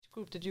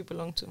group did you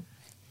belong to?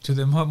 To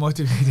the more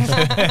motivated.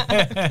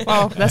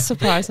 Wow, that's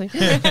surprising.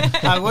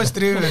 I was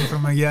driven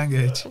from a young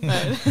age. And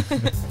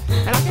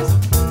I guess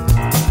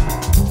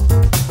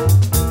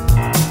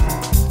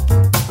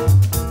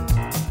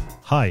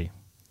Hi,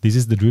 this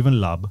is the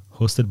Driven Lab,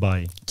 hosted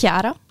by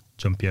Chiara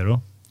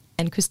Giampiero.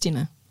 and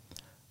Christina.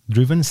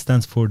 Driven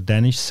stands for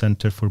Danish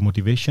Center for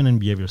Motivation and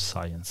Behavior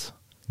Science.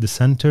 The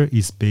center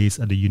is based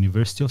at the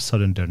University of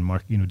Southern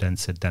Denmark in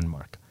Odense,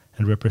 Denmark,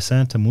 and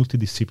represents a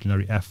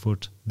multidisciplinary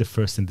effort, the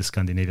first in the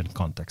Scandinavian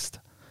context.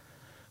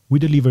 We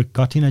deliver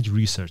cutting-edge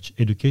research,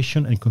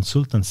 education, and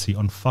consultancy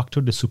on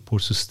factors that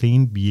support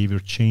sustained behavior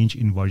change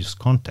in various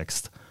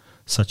contexts,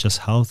 such as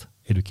health,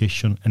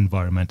 education,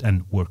 environment,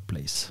 and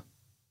workplace.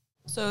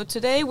 So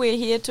today we're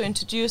here to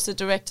introduce the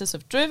directors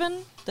of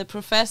Driven, the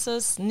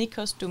professors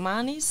Nikos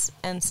Doumanis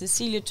and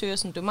Cecilia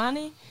Thøgersen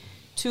Doumani,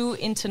 two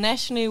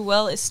internationally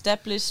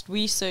well-established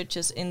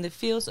researchers in the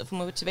fields of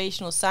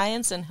motivational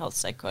science and health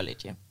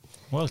psychology.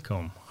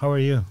 Welcome. How are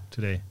you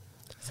today?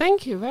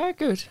 thank you, very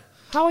good.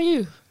 How are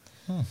you?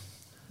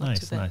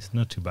 Nice.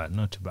 Not too bad.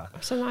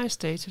 It's a nice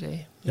day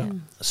today. Yeah.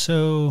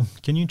 So,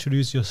 can you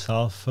introduce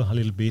yourself a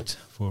little bit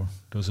for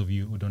those of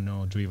you who don't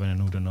know Driven and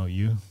who don't know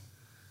you?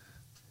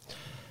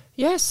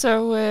 Yes,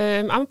 so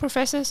I'm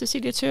Professor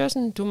Cecilia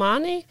Thøgersen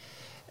Doumani,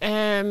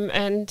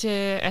 and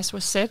as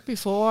was said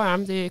before,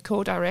 I'm the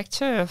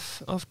co-director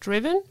of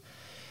Driven.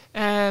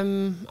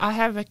 I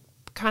have a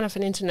kind of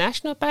an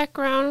international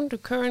background.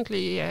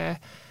 Currently,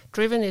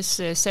 Driven is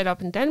set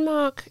up in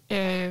Denmark,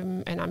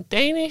 and I'm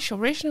Danish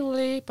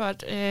originally,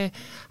 but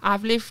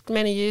I've lived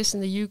many years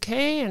in the UK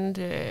and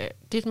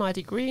did my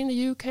degree in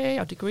the UK,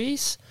 or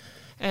degrees,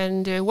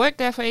 and worked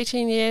there for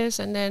 18 years,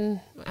 and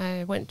then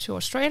I went to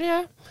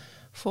Australia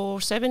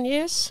for 7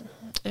 years,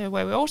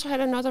 where we also had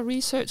another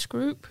research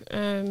group,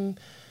 and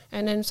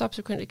then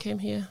subsequently came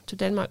here to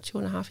Denmark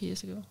 2.5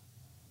 years ago.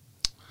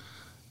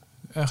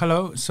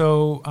 Hello,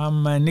 so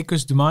I'm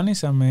Nikos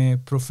Doumanis. I'm a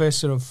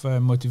professor of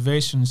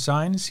motivation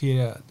science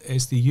here at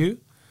SDU.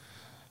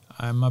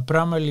 I'm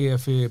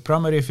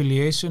primary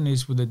affiliation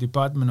is with the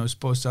Department of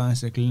Sports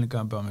Science and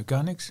Clinical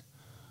Biomechanics.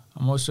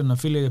 I'm also an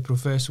affiliated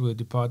professor with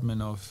the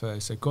Department of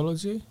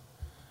Psychology.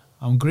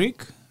 I'm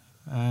Greek,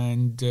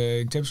 and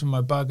in terms of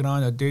my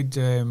background, I did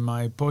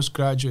my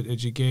postgraduate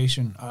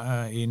education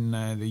in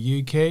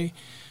the UK.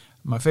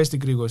 My first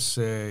degree was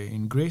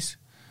in Greece.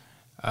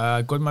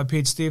 I got my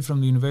PhD from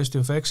the University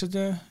of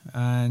Exeter,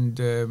 and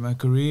my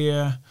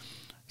career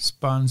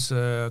spans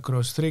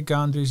across 3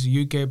 countries,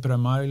 UK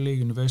primarily,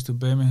 University of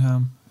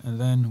Birmingham, and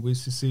then with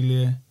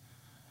Cecilia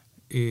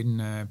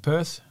in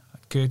Perth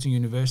at Curtin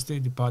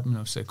University, Department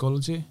of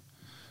Psychology,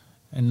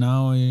 and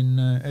now in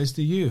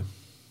SDU.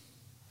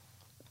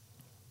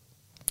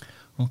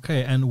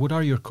 Okay, and what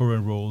are your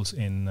current roles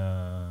in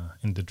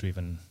the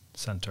Driven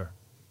Center?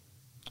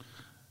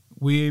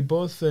 We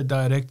both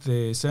direct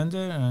the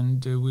center,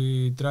 and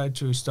we try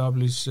to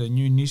establish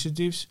new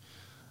initiatives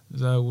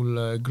that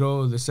will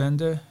grow the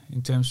center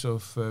in terms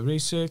of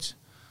research,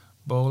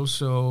 but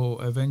also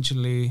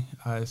eventually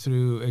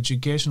through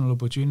educational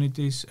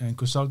opportunities and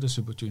consultancy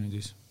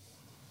opportunities.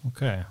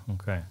 Okay.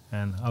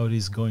 And how it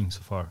is going so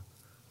far?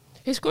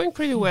 It's going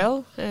pretty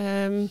well.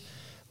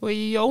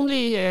 We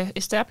only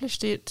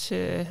established it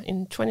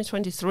in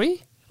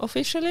 2023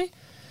 officially.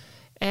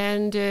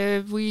 And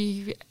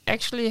we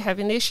actually have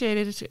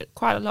initiated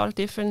quite a lot of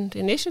different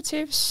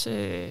initiatives,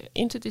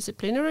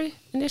 interdisciplinary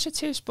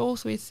initiatives,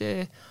 both with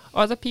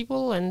other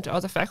people and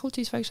other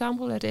faculties, for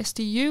example, at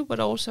SDU, but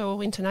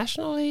also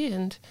internationally.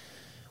 And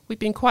we've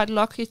been quite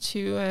lucky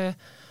to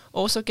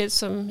also get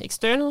some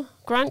external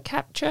grant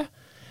capture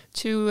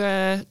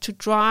to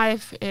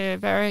drive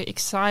very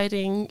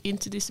exciting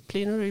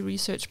interdisciplinary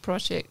research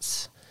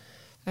projects.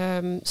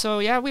 So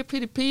yeah, we're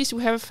pretty pleased.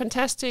 We have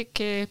fantastic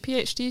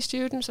PhD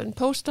students and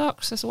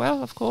postdocs as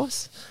well, of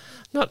course,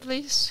 not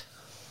least.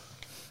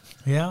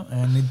 Yeah,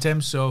 and in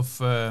terms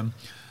of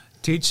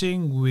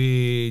teaching,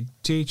 we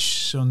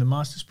teach on the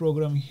master's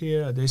program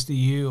here at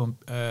SDU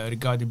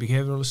regarding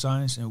behavioral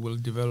science, and we'll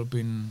develop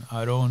in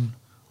our own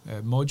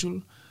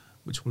module,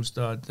 which will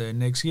start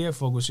next year,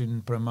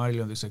 focusing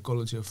primarily on the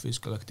psychology of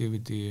physical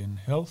activity and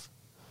health.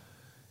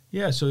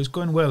 Yeah, so it's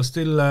going well.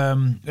 Still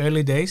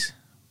early days,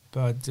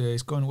 but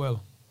it's going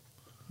well.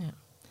 Yeah.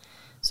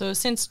 So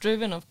since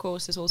Driven, of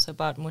course, is also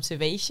about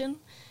motivation,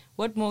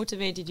 what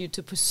motivated you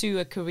to pursue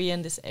a career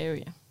in this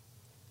area?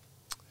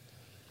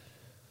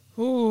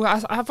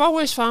 I've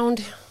always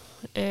found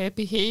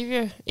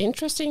behavior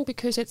interesting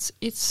because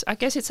it's I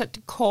guess it's at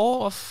the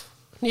core of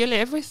nearly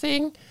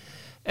everything.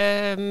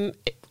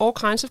 All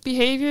kinds of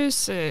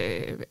behaviors.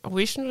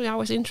 Originally, I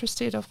was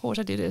interested. Of course,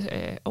 I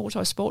did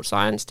also a sports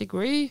science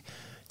degree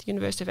at the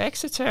University of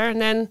Exeter, and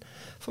then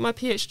for my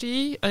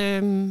PhD,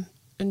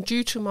 and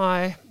due to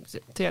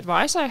the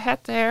advisor I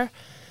had there,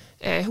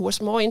 who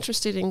was more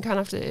interested in kind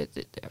of the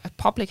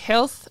public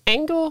health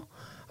angle,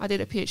 I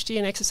did a PhD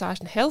in exercise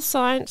and health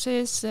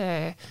sciences,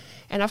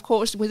 and of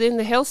course, within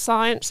the health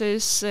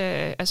sciences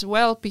as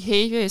well,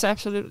 behavior is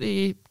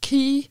absolutely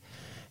key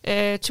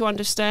to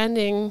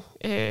understanding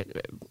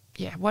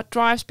what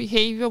drives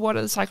behavior, what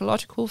are the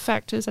psychological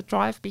factors that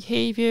drive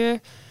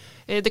behavior,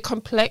 the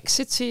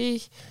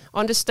complexity,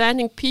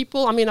 understanding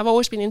people. I mean, I've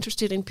always been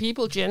interested in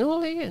people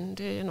generally,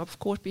 and of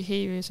course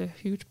behavior is a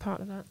huge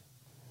part of that.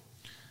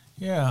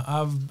 Yeah,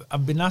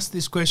 I've been asked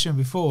this question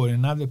before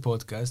in other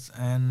podcasts,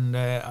 and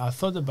I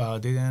thought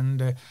about it,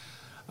 and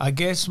I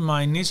guess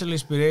my initial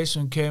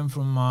inspiration came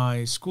from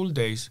my school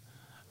days,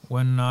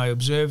 when I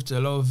observed a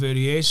lot of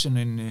variation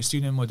in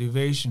student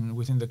motivation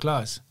within the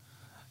class.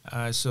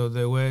 So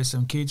there were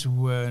some kids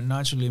who were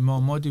naturally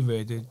more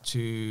motivated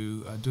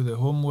to do their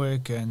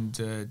homework and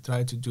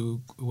try to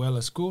do well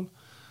at school.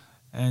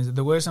 And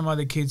there were some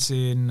other kids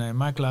in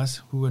my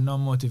class who were not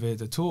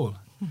motivated at all.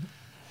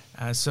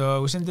 So I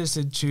was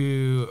interested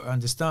to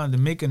understand the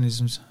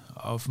mechanisms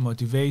of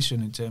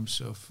motivation in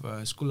terms of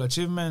school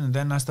achievement. And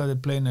then I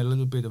started playing a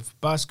little bit of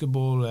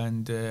basketball,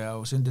 and I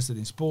was interested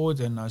in sport,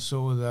 and I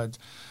saw that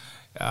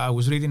I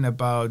was reading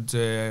about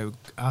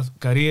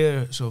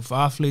careers of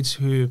athletes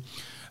who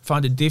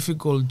found it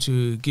difficult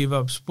to give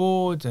up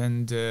sport,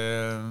 and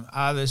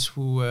others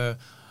who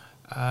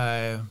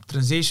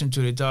transitioned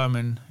to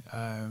retirement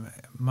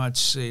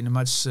in a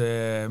much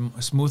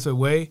smoother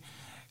way.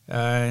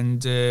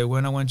 And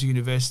when I went to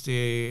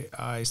university,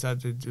 I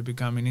started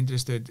becoming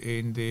interested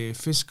in the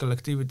physical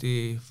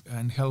activity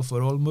and health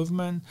for all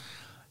movement.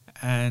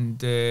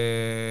 And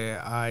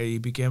I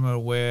became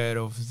aware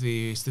of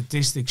the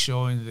statistics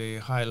showing the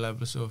high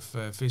levels of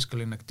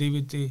physical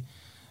inactivity.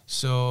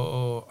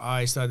 So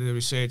I started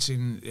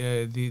researching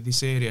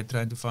this area,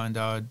 trying to find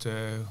out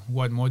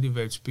what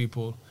motivates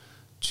people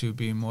to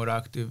be more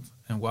active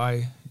and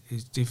why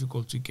it's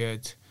difficult to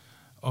get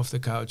off the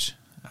couch,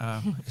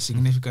 a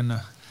significant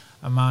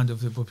amount of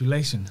the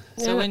population.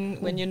 So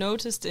when you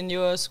noticed in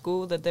your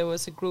school that there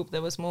was a group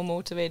that was more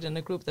motivated and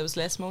a group that was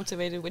less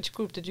motivated, which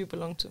group did you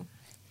belong to?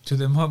 To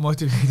the more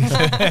motivated.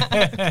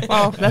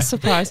 Wow, that's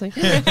surprising.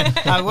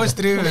 I was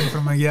driven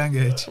from a young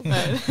age.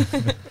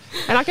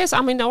 And I guess,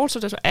 I mean, also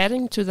just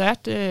adding to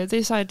that,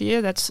 this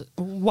idea that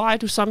why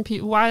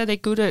are they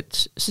good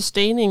at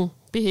sustaining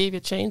behavior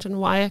change, and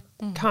why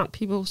can't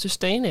people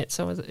sustain it?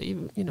 So,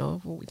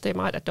 they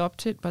might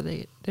adopt it, but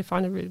they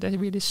find it they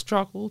really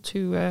struggle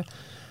to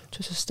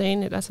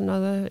sustain it. That's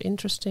another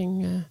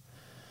interesting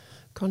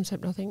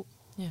concept, I think.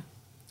 Yeah.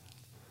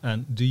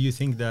 And do you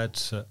think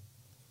that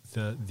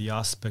the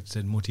aspects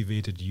that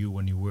motivated you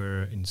when you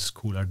were in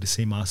school are the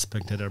same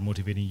aspects that are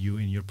motivating you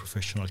in your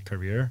professional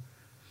career?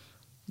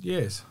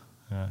 Yes,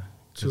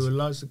 to a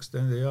large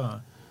extent they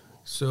are.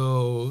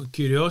 So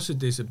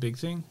curiosity is a big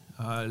thing.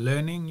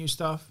 Learning new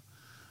stuff,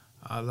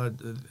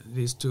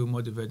 these two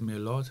motivate me a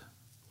lot.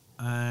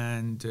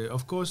 And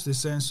of course the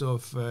sense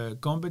of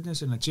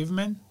competence and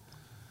achievement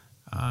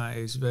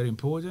is very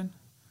important.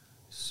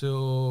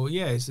 So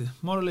yeah, it's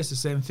more or less the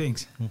same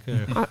things.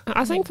 Okay.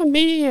 I think for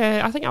me,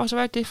 I think I was a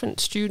very different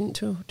student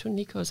to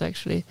Nikos,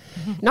 actually.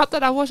 Not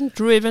that I wasn't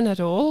driven at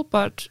all,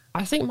 but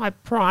I think my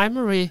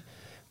primary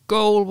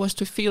goal was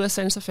to feel a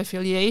sense of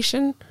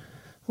affiliation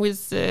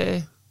with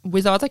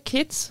other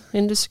kids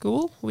in the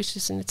school, which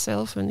is in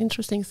itself an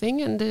interesting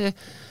thing. And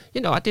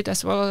I did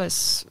as well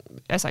as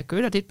I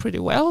could. I did pretty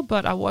well,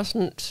 but I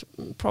wasn't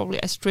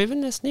probably as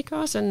driven as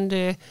Nikos.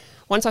 And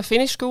once I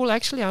finished school,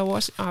 actually, I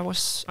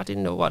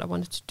didn't know what I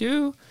wanted to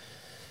do,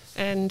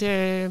 and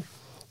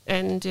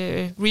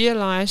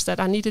realized that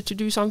I needed to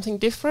do something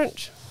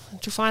different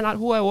to find out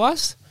who I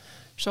was.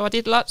 So I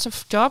did lots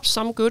of jobs,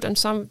 some good and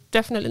some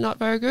definitely not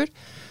very good,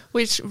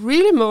 which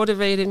really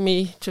motivated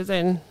me to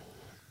then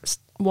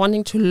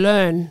wanting to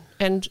learn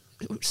and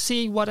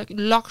see what a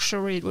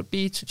luxury it would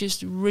be to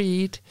just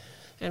read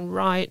and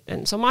write.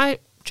 And so my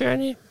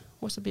journey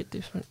was a bit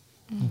different.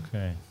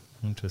 Okay,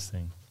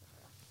 interesting.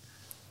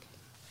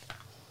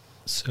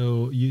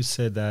 So you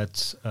said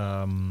that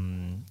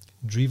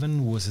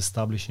Driven was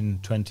established in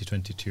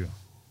 2022,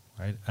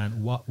 right?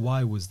 And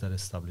why was that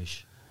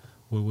established?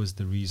 What was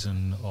the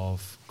reason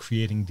of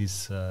creating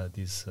this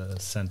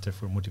Center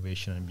for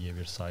Motivation and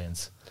Behavior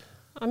Science?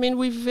 I mean,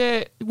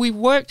 we've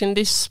worked in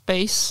this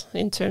space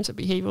in terms of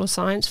behavioral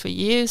science for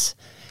years.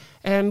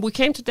 We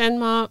came to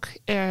Denmark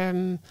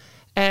and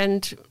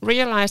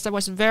realized there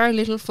was very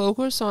little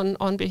focus on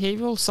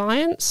behavioral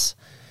science,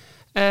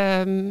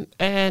 and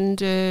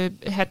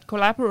had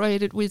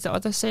collaborated with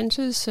other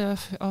centers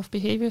of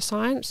behavior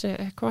science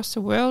across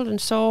the world,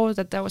 and saw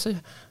that there was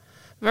a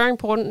very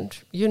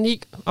important,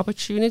 unique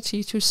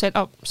opportunity to set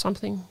up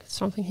something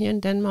here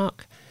in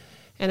Denmark.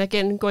 And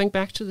again, going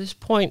back to this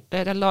point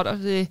that a lot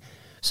of the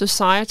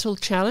societal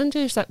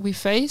challenges that we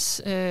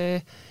face,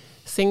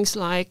 things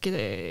like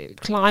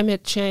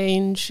climate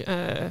change,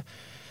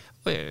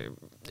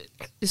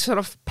 this sort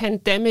of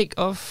pandemic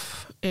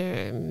of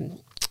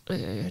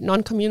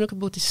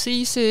non-communicable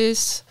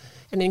diseases,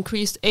 an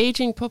increased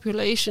aging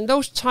population,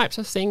 those types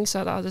of things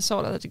that are the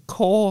sort of the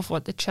core of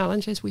what the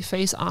challenges we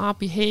face are.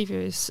 Behavior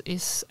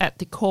is at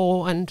the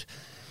core, and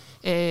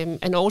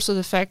also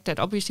the fact that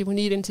obviously we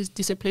need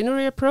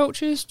interdisciplinary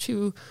approaches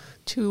to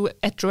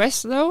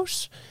address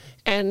those.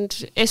 And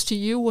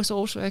STU was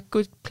also a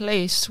good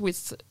place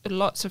with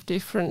lots of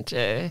different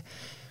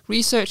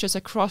researchers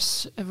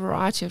across a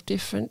variety of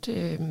different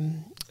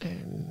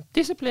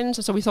disciplines,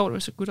 and so we thought it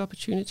was a good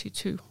opportunity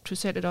to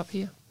set it up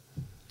here.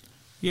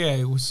 Yeah,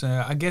 it was.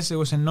 I guess it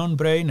was a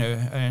no-brainer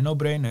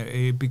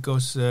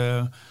because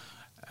of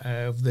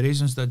the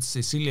reasons that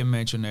Cecilia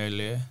mentioned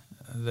earlier.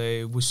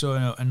 We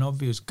saw an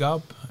obvious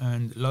gap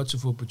and lots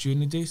of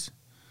opportunities,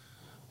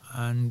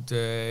 and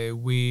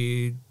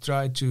we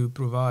tried to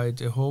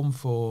provide a home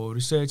for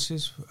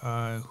researchers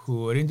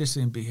who are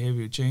interested in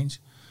behavior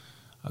change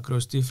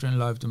across different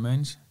life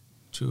domains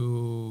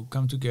to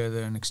come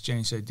together and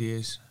exchange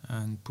ideas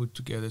and put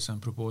together some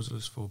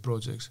proposals for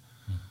projects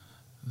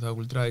that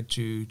will try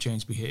to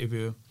change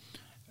behavior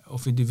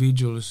of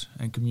individuals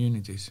and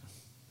communities.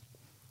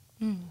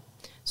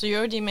 So you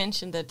already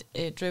mentioned that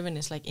Driven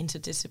is like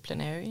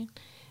interdisciplinary.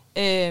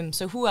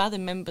 So who are the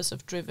members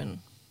of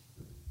Driven?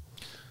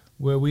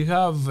 Well, we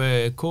have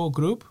a core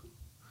group,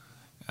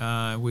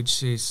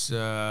 which is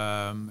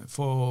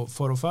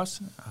four of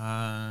us.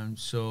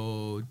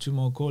 So 2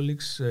 more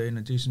colleagues in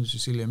addition to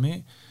Cecilia and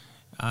me,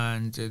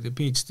 and the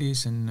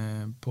PhDs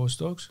and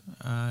postdocs.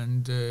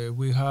 And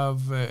we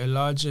have a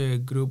larger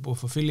group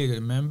of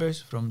affiliated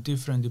members from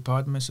different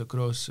departments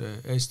across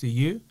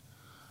STU,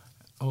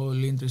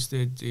 all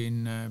interested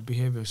in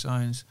behavior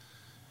science,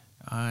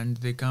 and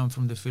they come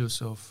from the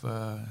fields of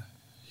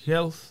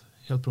health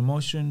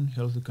promotion,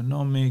 health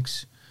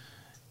economics,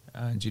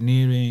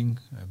 engineering,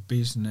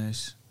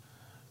 business.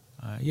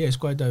 It's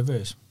quite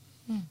diverse.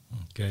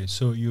 Okay,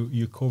 so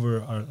you cover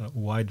a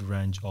wide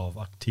range of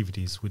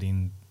activities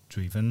within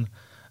Driven,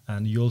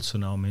 and you also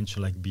now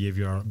mention like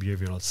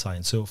behavioral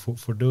science. So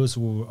for those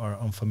who are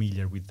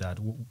unfamiliar with that,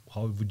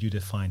 how would you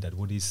define that?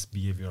 What is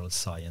behavioral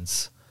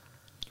science?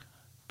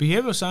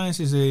 Behavioral science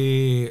is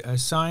a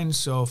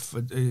science of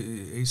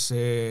is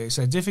a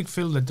scientific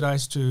field that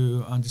tries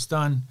to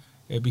understand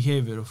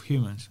behavior of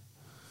humans.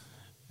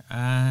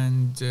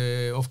 And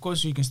of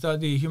course, you can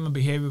study human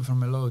behavior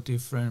from a lot of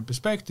different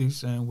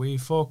perspectives, and we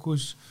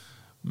focus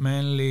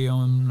mainly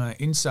on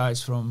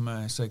insights from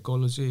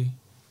psychology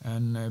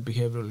and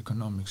behavioral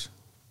economics.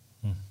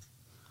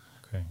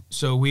 Okay.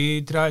 So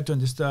we try to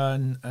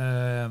understand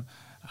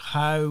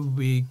how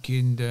we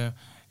can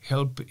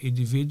help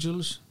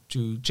individuals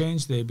to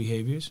change their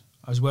behaviors,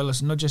 as well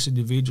as not just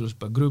individuals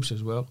but groups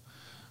as well,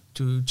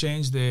 to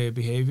change their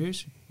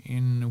behaviors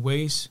in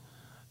ways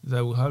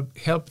that will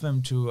help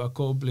them to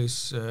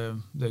accomplish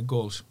their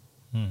goals.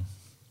 And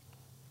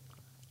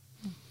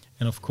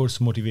of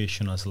course,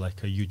 motivation is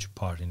like a huge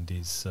part in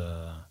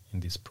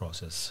this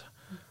process.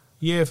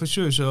 Yeah, for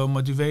sure. So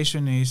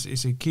motivation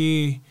is a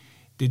key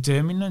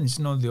determinant. It's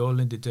not the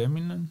only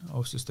determinant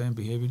of sustained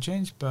behavior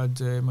change, but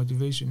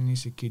motivation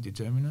is a key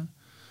determinant.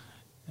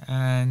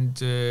 And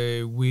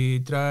we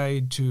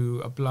try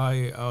to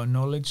apply our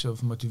knowledge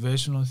of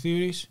motivational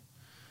theories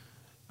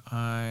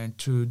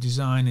to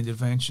design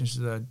interventions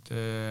that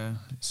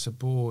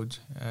support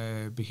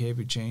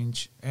behavior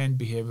change and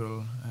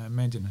behavioral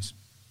maintenance.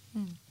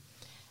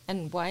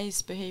 And why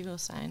is behavioral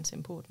science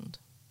important?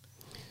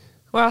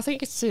 Well, I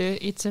think it's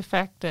a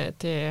fact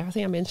that I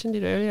think I mentioned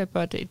it earlier,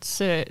 but it's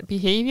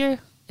behavior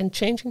and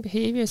changing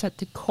behavior is at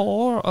the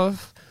core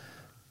of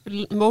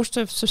most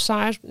of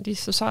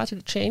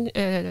societal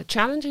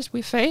challenges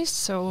we face.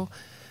 So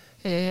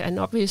an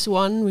obvious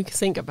one we can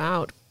think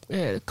about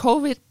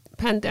COVID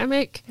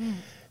pandemic.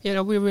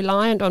 We're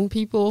reliant on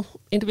people,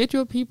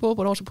 individual people,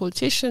 but also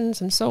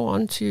politicians and so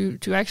on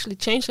to actually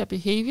change their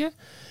behavior.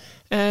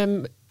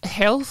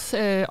 Health,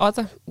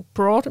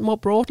 more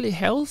broadly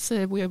health,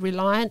 we are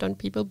reliant on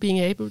people being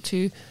able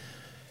to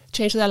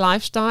change their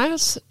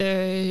lifestyles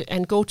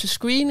and go to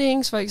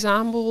screenings, for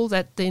example,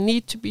 that they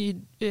need to be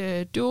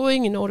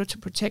doing in order to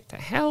protect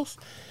their health.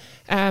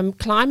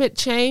 Climate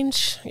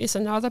change is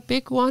another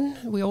big one.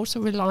 We're also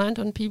reliant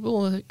on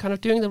people kind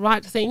of doing the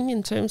right thing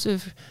in terms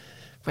of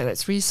whether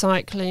it's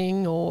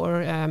recycling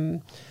or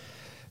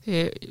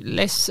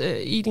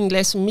eating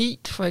less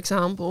meat, for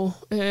example.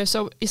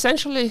 So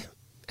essentially,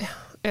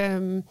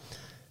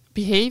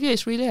 behavior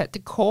is really at the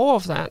core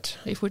of that.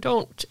 If we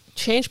don't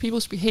change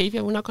people's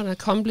behavior, we're not going to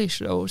accomplish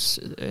those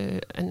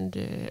and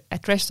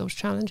address those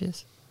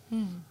challenges.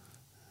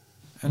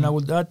 And I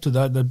would add to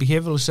that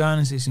behavioral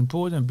science is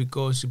important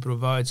because it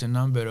provides a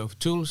number of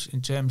tools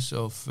in terms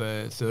of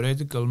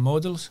theoretical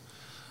models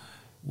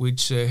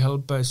which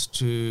help us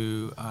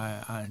to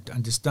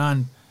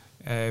understand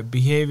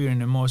behavior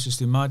in a more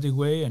systematic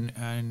way and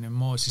in a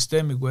more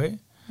systemic way.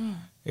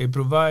 It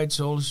provides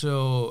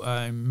also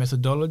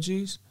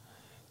methodologies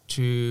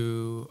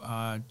to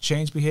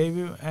change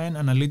behavior and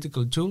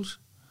analytical tools.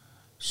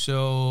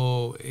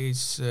 So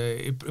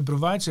it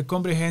provides a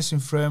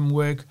comprehensive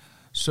framework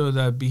so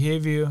that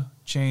behavior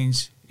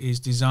change is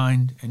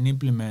designed and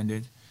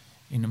implemented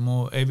in a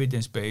more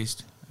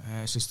evidence-based,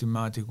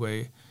 systematic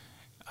way,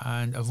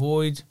 and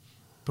avoid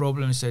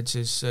problems such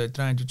as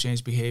trying to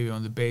change behavior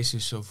on the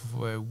basis of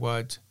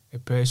what a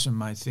person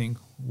might think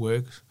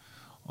works,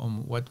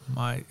 what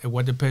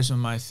a person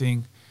might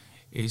think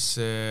is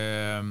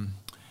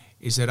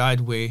is the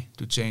right way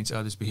to change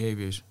others'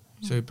 behaviors.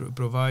 So it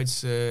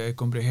provides a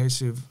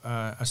comprehensive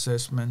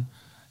assessment,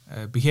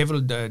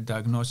 behavioral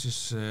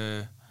diagnosis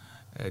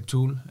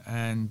tool,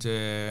 and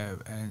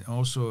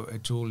also a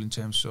tool in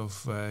terms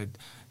of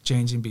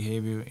changing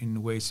behavior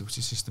in ways which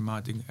is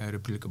systematic and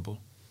replicable.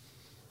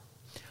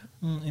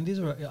 In this,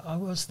 I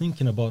was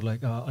thinking about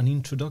like an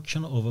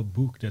introduction of a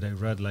book that I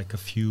read like a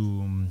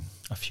few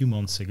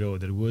months ago.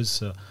 That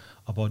was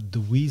about the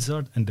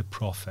wizard and the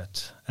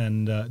prophet,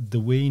 and the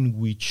way in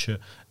which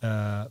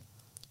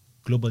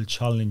global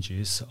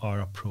challenges are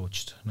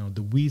approached. Now,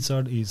 the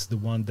wizard is the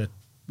one that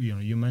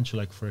you mentioned,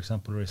 like for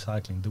example,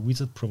 recycling. The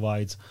wizard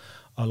provides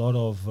a lot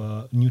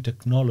of new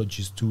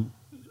technologies to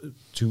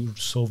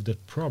solve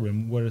that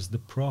problem, whereas the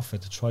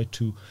prophet try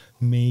to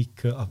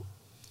make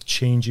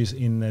changes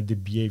in the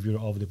behavior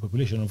of the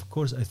population. Of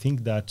course, I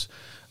think that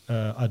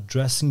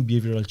addressing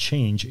behavioral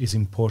change is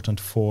important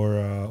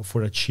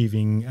for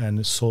achieving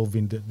and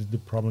solving the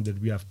problem that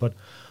we have. But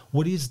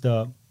what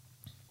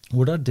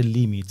are the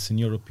limits, in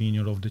your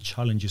opinion, of the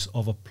challenges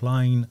of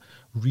applying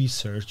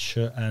research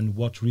and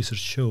what research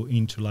show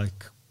into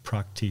like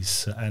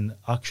practice and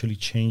actually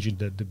changing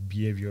the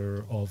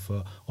behavior of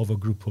a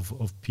group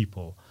of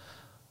people?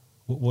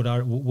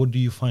 What do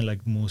you find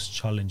like most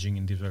challenging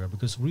in this regard?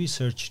 Because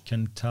research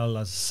can tell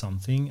us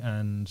something,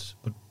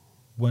 but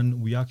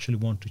when we actually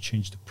want to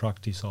change the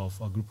practice of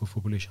a group of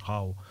population,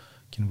 how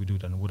can we do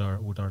that? And what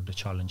are the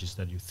challenges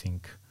that you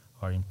think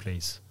are in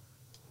place?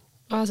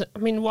 I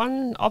mean,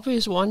 one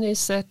obvious one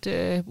is that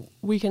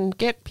we can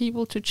get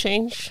people to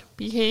change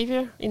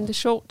behavior in the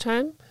short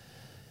term,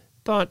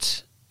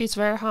 but it's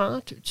very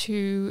hard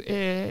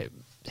to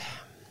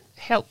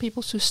help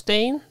people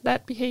sustain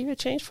that behavior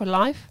change for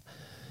life.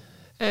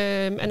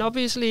 And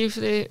obviously, if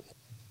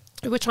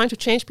we're trying to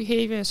change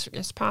behavior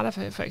as part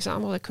of, for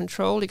example, a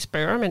controlled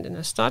experiment in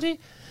a study,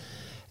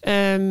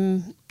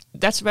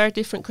 that's very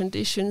different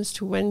conditions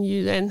to when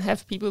you then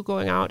have people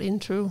going out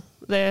into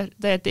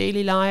their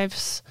daily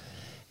lives,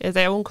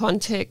 their own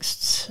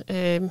contexts.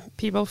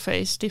 People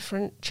face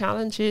different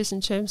challenges in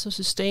terms of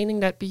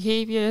sustaining that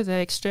behavior, the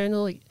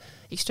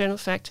external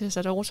factors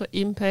that also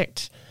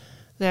impact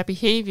their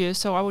behavior.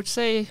 So I would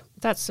say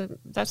that's a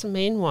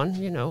main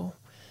one,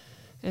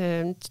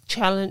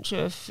 challenge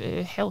of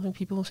helping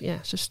people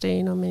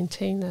sustain or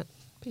maintain that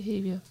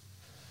behavior.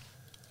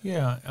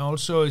 Yeah,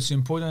 also it's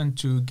important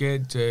to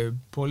get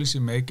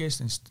policymakers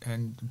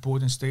and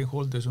important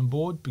stakeholders on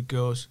board,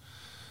 because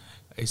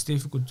it's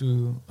difficult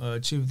to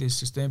achieve this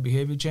sustained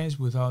behavior change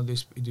without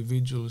these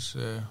individuals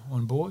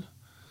on board.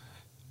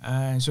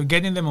 And so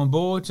getting them on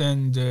board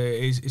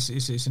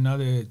is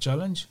another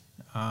challenge.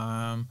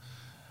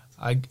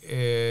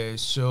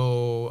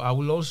 So I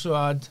will also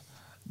add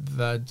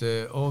that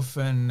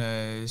often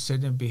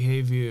certain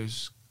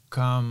behaviors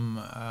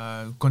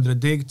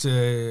contradict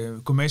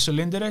commercial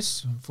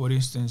interests. For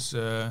instance,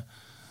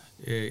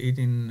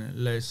 eating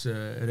less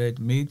red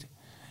meat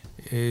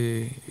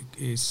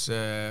is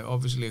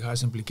obviously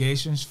has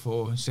implications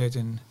for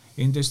certain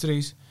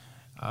industries.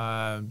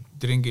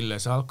 Drinking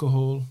less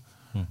alcohol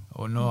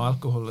or no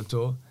alcohol at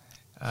all.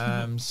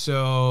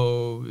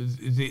 So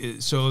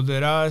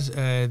there are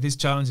these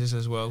challenges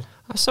as well.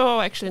 I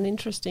saw actually an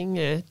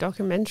interesting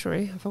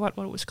documentary. I forgot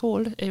what it was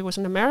called. It was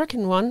an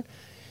American one,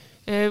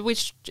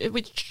 which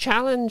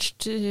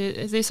challenged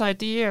this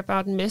idea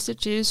about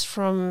messages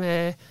from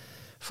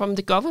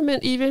the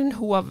government, even,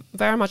 who are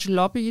very much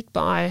lobbied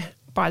by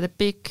the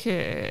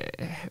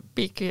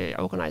big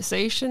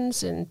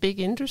organizations and big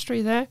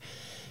industry there.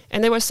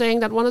 And they were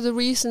saying that one of the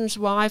reasons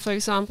why, for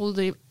example,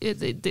 the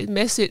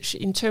message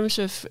in terms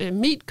of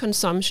meat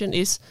consumption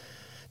is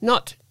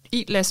not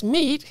eat less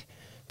meat,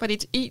 but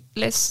it's eat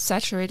less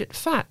saturated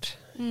fat,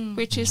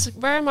 which is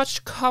very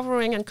much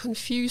covering and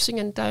confusing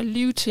and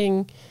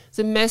diluting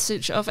the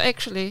message of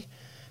actually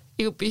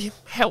it would be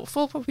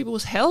helpful for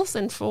people's health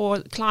and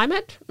for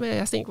climate.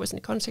 I think it was in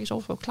the context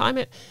also of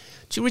climate,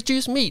 to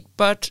reduce meat.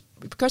 But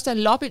because they're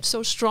lobbied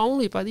so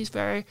strongly by these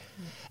very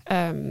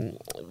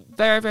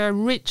very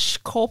rich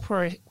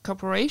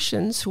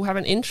corporations who have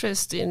an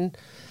interest in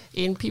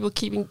people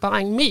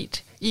buying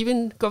meat,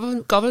 even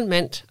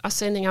government are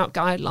sending out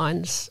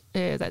guidelines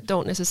that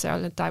don't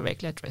necessarily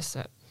directly address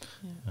that.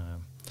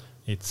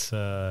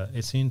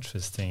 It's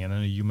interesting,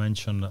 and you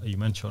mentioned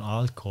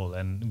alcohol,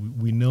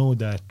 and we know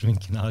that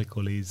drinking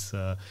alcohol is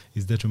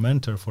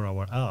detrimental for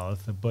our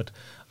health. But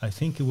I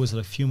think it was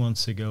a few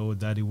months ago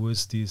that it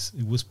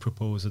was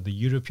proposed at the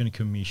European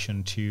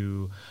Commission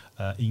to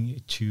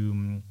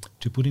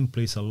put in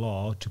place a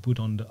law to put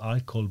on the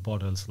alcohol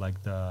bottles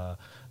like the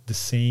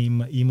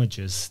same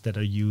images that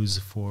are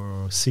used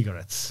for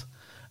cigarettes,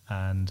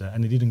 and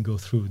it didn't go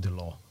through the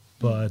law.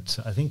 But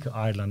I think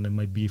Ireland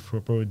might be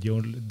probably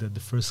the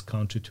first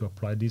country to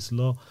apply this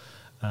law.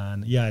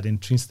 And yeah,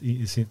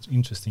 it's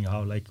interesting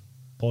how like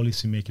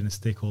policymakers and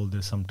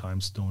stakeholders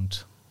sometimes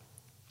don't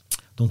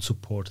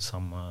support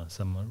some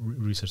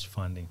research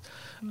funding.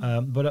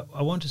 But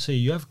I want to say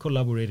you have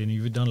collaborated and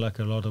you've done like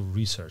a lot of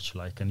research,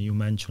 and you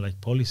mentioned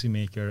like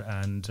policymaker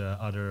and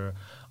other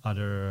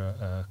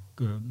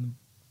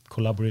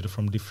collaborators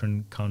from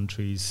different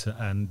countries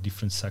and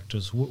different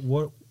sectors.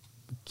 What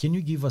can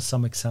you give us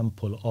some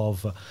example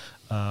of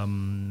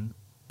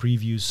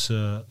previous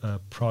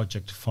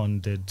project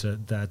funded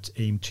that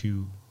aim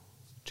to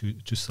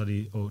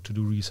study or to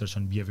do research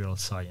on behavioral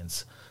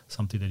science,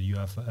 something that you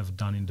have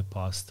done in the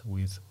past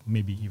with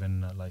maybe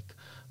even like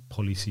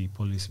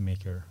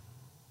policymaker?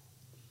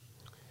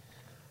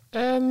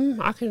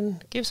 I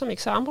can give some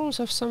examples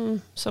of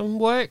some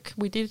work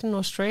we did in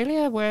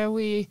Australia where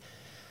we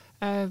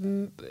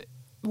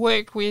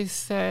worked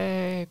with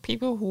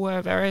people who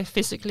were very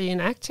physically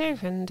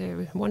inactive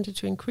and wanted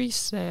to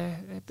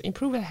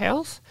improve their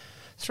health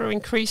through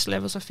increased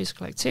levels of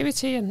physical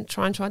activity and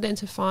trying to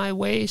identify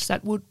ways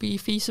that would be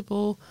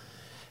feasible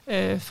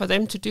for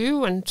them to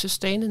do and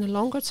sustain in the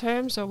longer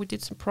term. So we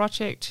did some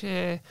project,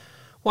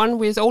 one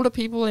with older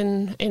people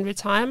in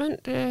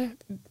retirement,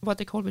 what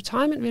they call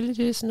retirement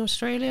villages in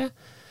Australia,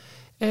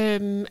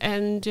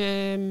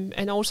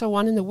 and also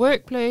one in the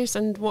workplace.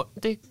 And what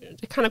the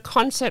kind of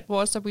concept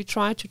was that we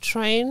tried to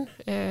train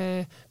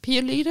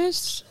peer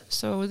leaders.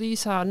 So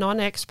these are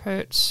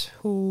non-experts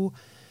who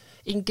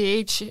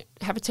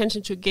have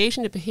attention to engage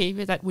in the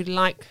behavior that we'd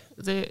like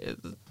the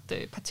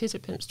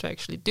participants to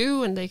actually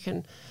do, and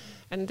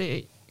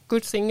the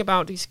good thing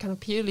about these kind of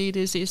peer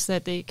leaders is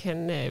that they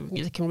can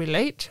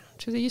relate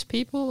to these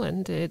people,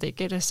 and they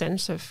get a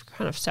sense of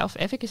kind of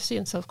self-efficacy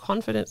and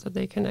self-confidence that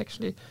they can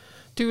actually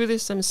do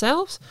this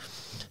themselves.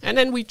 And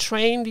then we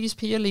train these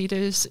peer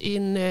leaders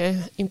in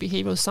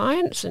behavioral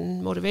science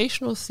and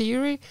motivational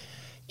theory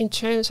in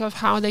terms of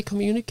how they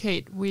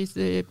communicate with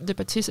the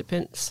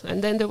participants.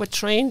 And then they were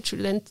trained to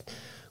then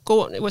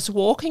go on. It was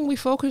walking we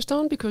focused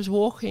on, because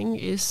walking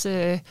is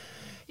the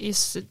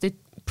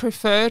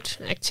preferred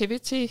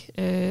activity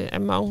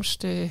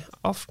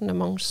often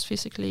amongst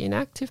physically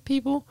inactive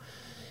people.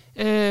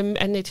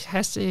 And it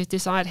has the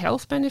desired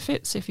health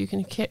benefits if you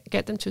can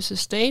get them to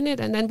sustain it.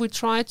 And then we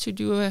tried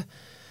to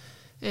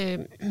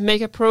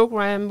make a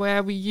program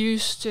where we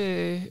used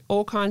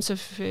all kinds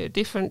of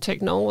different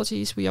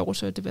technologies. We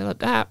also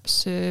developed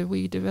apps.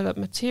 We developed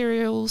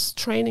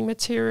training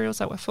materials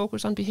that were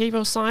focused on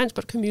behavioral science,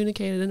 but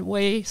communicated in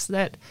ways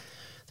that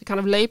the kind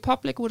of lay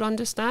public would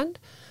understand.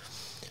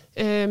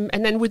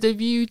 And then with a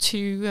view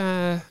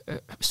to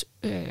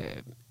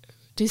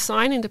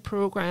designing the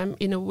program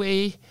in a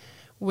way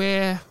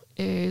where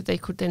they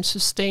could then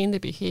sustain the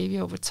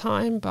behavior over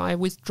time by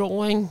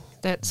withdrawing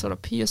that sort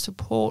of peer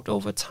support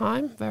over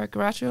time very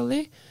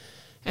gradually,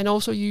 and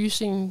also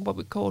using what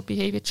we call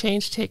behavior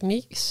change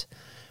techniques,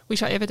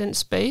 which are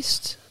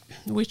evidence-based,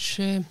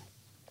 which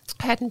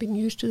hadn't been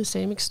used to the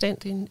same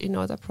extent in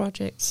other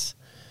projects,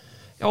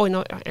 or in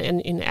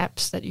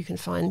apps that you can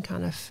find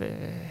kind of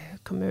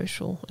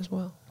commercial as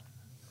well.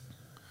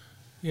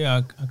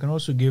 Yeah, I can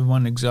also give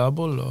one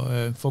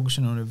example,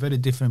 focusing on a very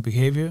different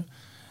behavior.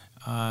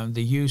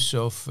 The use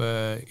of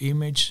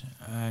image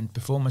and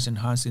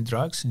performance-enhancing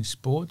drugs in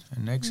sport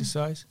and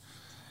exercise.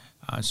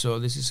 So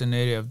this is an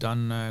area I've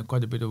done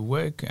quite a bit of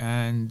work,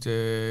 and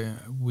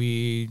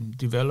we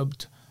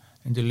developed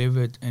and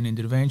delivered an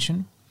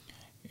intervention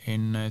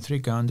in 3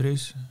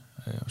 countries,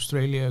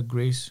 Australia,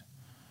 Greece,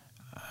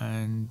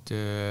 and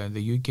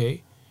the UK.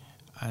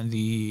 And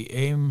the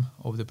aim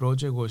of the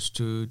project was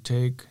to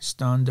take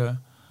standard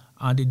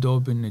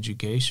anti-doping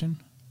education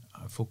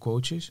for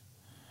coaches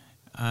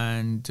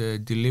and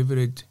deliver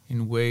it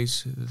in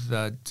ways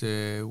that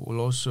will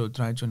also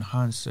try to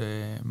enhance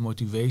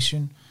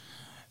motivation,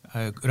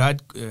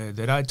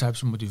 the right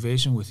types of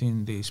motivation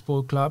within the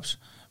sport clubs,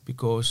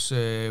 because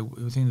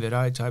within the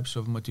right types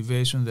of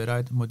motivation, the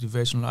right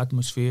motivational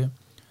atmosphere,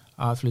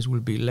 athletes will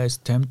be less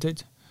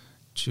tempted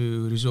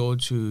to resort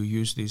to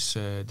use these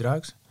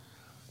drugs.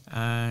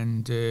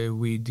 And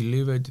we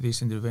delivered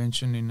this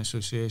intervention in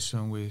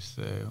association with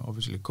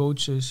obviously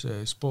coaches,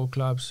 sport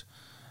clubs,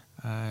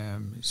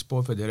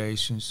 sport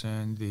federations,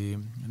 and the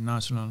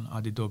national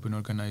anti-doping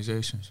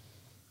organizations.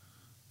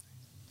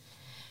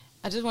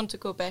 I just want to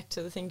go back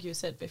to the thing you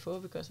said before,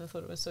 because I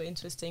thought it was so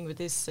interesting with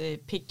these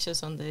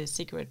pictures on the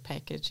cigarette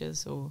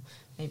packages, or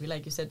maybe,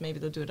 like you said, maybe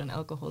they'll do it on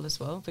alcohol as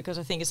well, because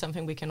I think it's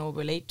something we can all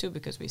relate to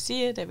because we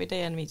see it every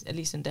day, and at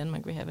least in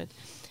Denmark we have it.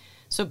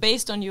 So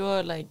based on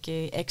your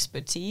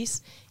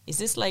expertise, is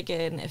this like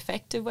an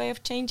effective way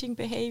of changing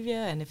behavior?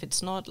 And if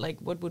it's not,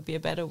 what would be a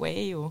better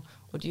way? Or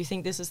do you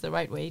think this is the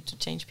right way to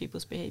change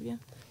people's behavior?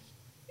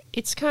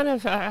 It's kind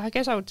of, I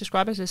guess I would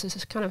describe it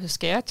as kind of a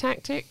scare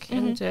tactic.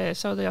 Mm-hmm. And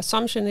so the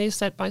assumption is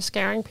that by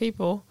scaring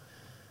people,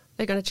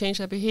 they're going to change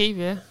their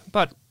behavior.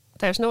 But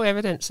there's no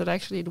evidence that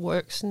actually it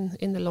works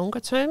in the longer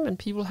term. And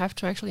people have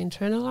to actually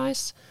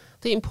internalize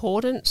the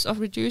importance of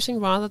reducing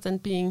rather than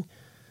being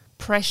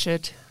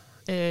pressured.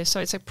 So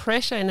it's a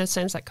pressure in a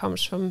sense that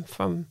comes from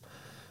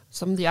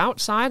the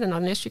outside, and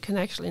unless you can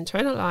actually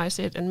internalize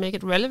it and make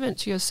it relevant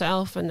to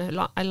yourself and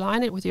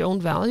align it with your own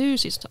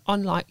values, it's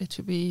unlikely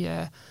to be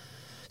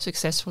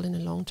successful in the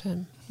long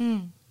term.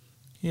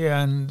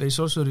 Yeah, and there's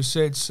also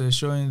research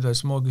showing that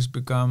smokers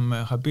become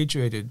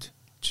habituated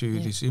to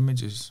these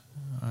images,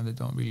 and they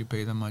don't really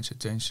pay that much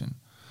attention.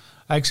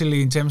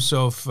 Actually, in terms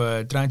of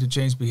trying to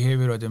change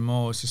behavior at a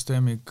more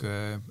systemic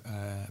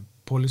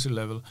policy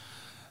level,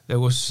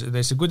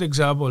 there's a good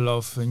example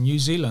of New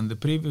Zealand. The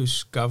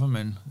previous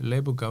government, the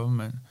Labour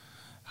government,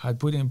 had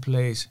put in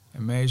place a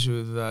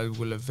measure that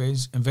will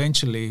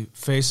eventually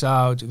phase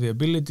out the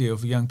ability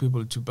of young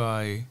people to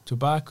buy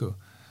tobacco.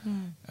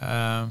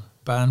 But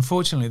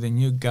unfortunately, the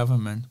new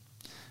government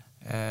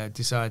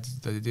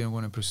decided that they didn't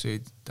want to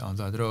proceed down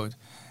that road.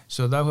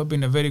 So that would have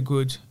been a very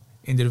good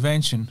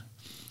intervention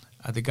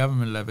at the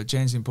government level,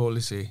 changing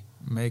policy,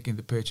 making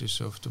the purchase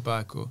of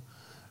tobacco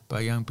by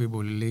young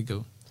people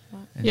illegal.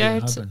 And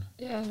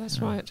that's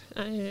right.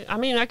 I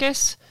mean, I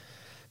guess,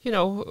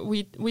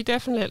 we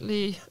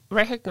definitely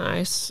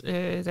recognize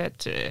that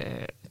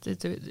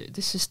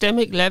the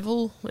systemic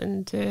level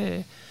and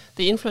the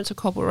influence of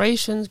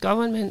corporations,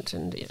 government,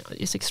 and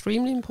is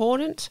extremely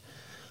important,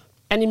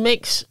 and it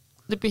makes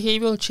the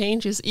behavioral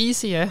changes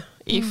easier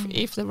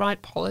if the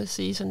right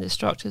policies and the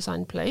structures are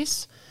in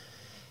place.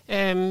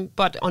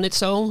 But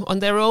on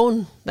their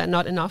own, they're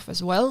not enough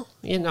as well.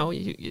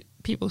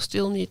 People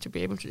still need to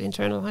be able to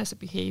internalize the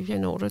behavior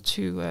in order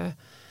to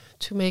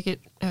make it,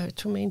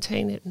 to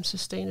maintain it and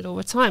sustain it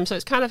over time. So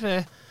it's kind of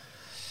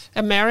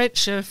a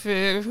marriage of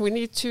we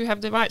need to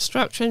have the right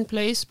structure in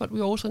place, but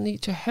we also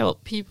need to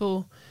help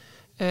people,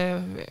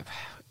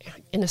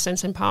 in a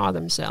sense, empower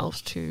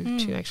themselves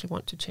to actually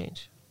want to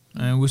change.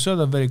 And we saw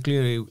that very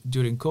clearly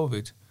during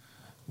COVID,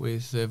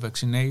 with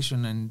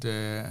vaccination and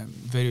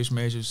various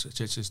measures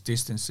such as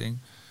distancing.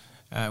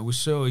 We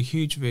saw a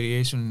huge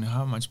variation in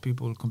how much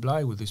people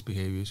comply with these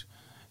behaviors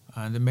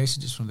and the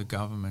messages from the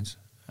governments.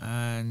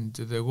 And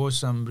there was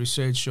some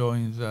research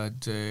showing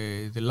that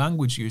the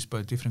language used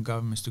by different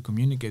governments to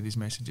communicate these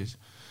messages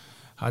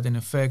had an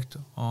effect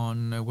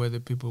on whether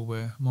people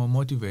were more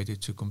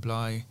motivated to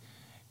comply,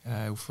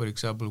 for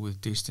example, with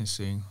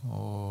distancing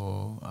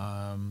or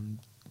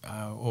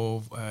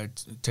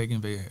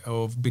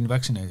being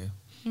vaccinated.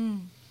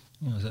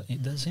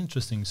 That's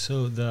interesting.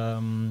 So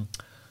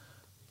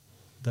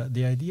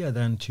the idea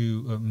then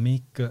to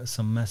make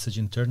some message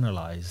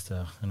internalized,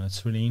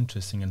 it's really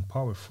interesting and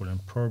powerful,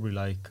 and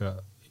probably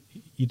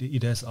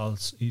it has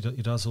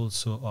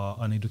also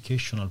an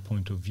educational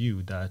point of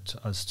view that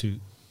has to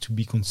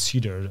be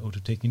considered or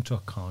to take into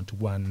account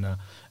when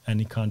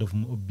any kind of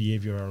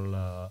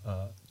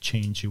behavioral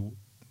change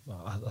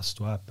has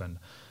to happen.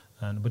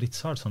 But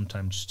it's hard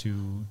sometimes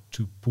to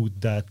put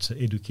that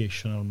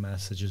educational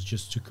messages,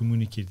 just to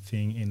communicate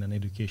things in an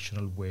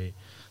educational way.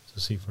 So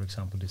say, for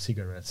example, the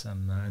cigarettes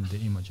and the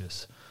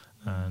images.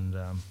 And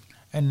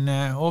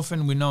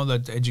often we know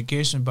that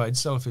education by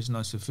itself is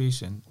not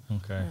sufficient.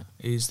 Okay.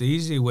 It's the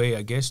easy way,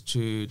 I guess,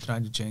 to try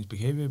to change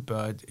behavior,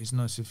 but it's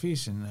not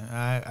sufficient.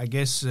 I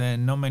guess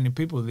not many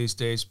people these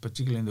days,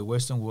 particularly in the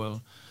Western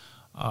world,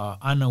 are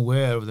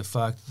unaware of the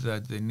fact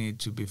that they need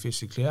to be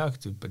physically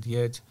active, but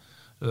yet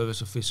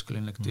levels of physical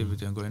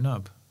inactivity are going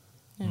up.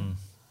 Yeah,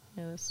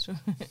 that's true.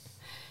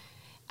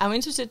 I'm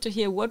interested to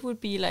hear what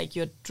would be like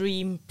your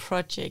dream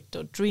project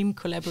or dream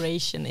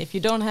collaboration if you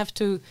don't have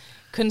to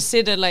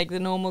consider like the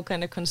normal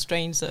kind of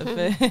constraints of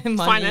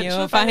money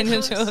or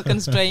financial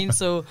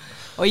constraints or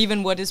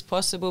even what is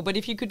possible. But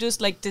if you could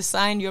just like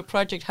design your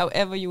project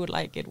however you would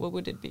like it, what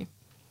would it be?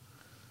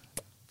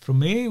 For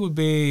me, it would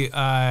be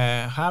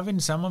having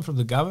someone from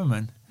the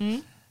government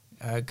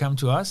come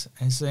to us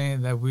and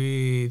saying that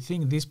we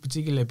think this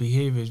particular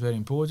behavior is very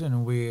important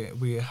and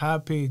we're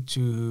happy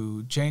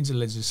to change the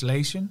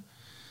legislation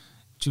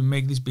to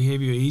make this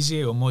behavior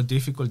easier or more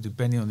difficult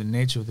depending on the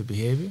nature of the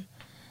behavior.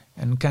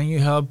 And can you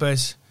help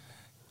us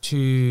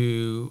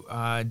to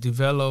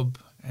develop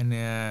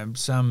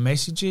some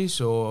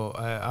messages or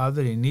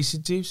other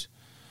initiatives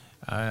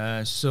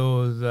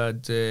so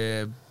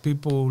that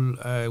people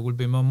will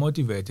be more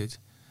motivated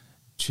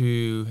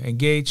to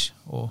engage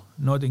or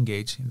not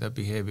engage in that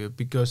behavior?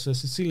 Because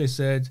as Cecilia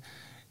said,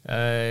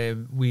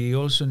 we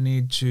also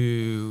need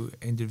to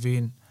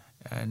intervene,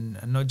 and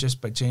not just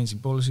by changing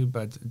policy,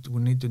 but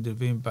we need to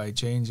intervene by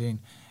changing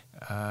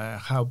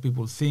how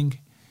people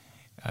think,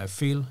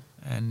 feel,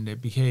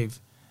 and behave.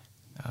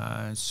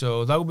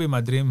 So that would be my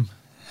dream.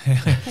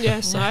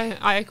 Yes,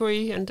 I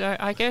agree, and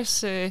I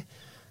guess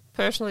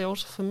personally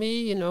also for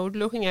me,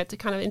 looking at the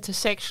kind of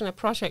intersection, a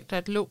project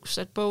that looks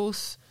at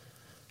both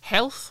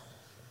health,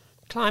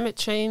 climate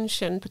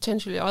change, and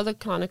potentially other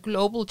kind of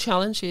global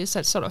challenges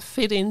that sort of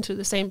fit into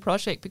the same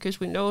project, because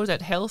we know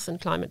that health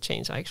and climate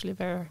change are actually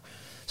very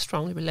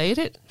strongly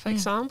related, for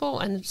example,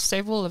 and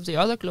several of the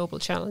other global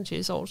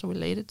challenges also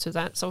related to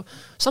that. So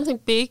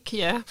something big,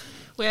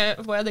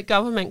 where the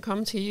government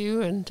come to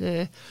you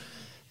and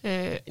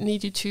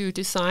need you to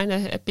design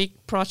a big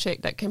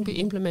project that can be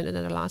implemented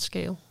at a large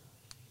scale.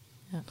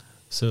 Yeah.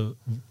 So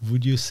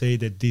would you say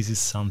that this is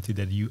something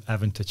that you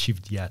haven't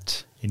achieved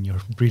yet in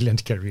your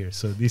brilliant career?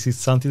 So this is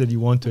something that you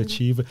want to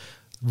achieve,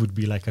 would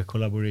be like a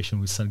collaboration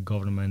with some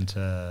government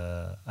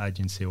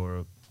agency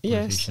or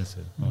yes.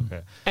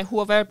 Okay. And who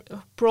are very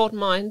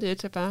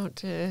broad-minded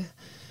about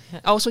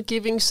also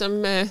giving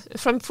some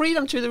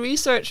freedom to the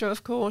researcher,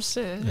 of course,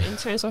 in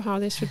terms of how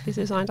this should be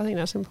designed. I think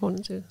that's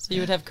important too. So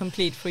you would have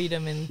complete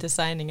freedom in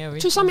designing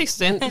everything? To some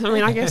extent. I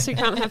mean, I guess you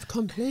can't have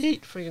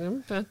complete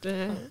freedom, but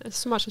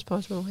as much as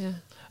possible, yeah.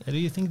 Do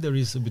you think there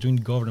is, between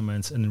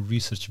governments and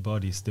research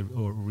bodies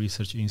or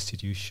research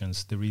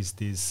institutions, there is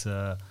this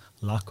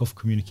lack of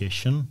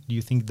communication? Do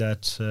you think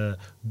that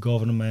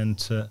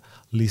government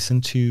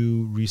listen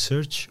to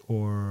research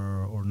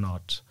or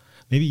not?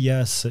 Maybe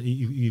yes,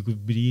 it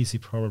could be easy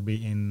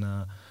probably in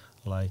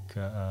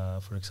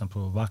for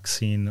example,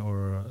 vaccine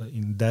or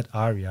in that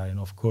area. And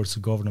of course,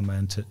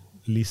 government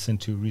listen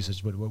to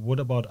research. But what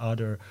about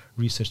other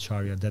research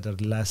areas that are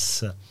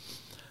less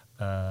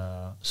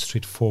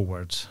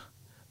straightforward?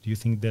 Do you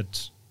think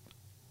that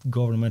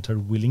government are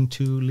willing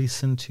to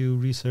listen to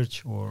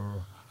research,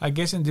 or? I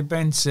guess it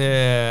depends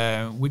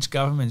which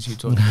governments you're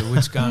talking about.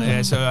 Which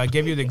so I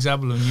gave you the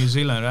example of New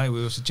Zealand, right? It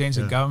was a change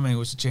of government, it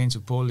was a change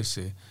of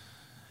policy.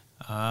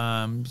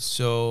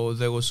 So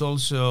there was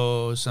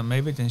also some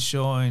evidence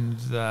showing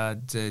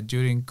that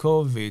during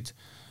COVID,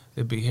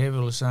 the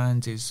behavioral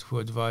scientists who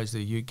advised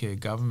the UK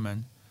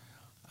government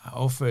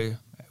offered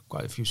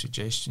quite a few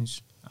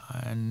suggestions,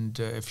 and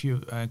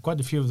quite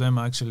a few of them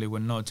actually were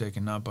not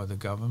taken up by the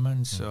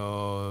government.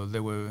 So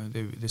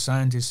the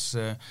scientists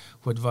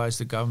who advised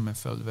the government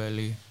felt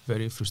very,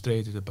 very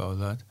frustrated about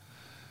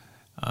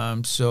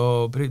that.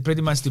 So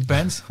pretty much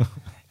depends.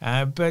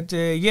 But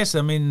yes,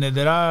 I mean,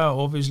 there are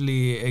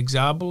obviously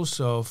examples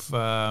of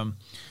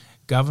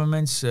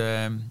governments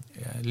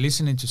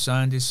listening to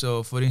scientists.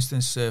 So, for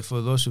instance,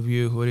 for those of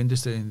you who are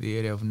interested in the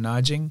area of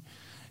nudging,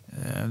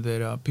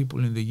 there are people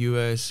in the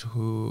US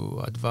who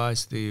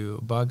advise the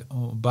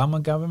Obama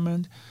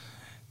government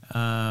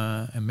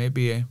and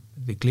maybe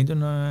the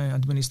Clinton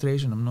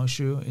administration, I'm not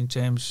sure, in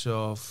terms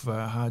of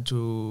how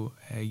to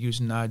use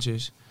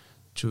nudges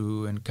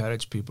to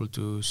encourage people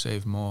to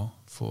save more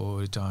for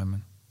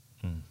retirement.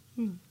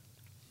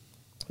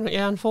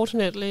 Yeah,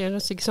 unfortunately, and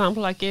that's the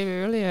example I gave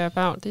earlier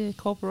about the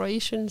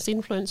corporations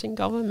influencing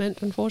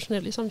government.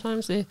 Unfortunately,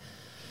 sometimes the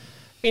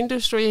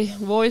industry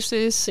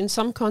voices, in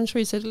some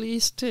countries at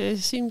least,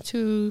 seem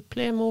to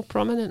play a more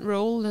prominent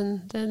role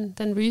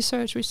than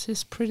research, which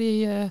is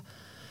pretty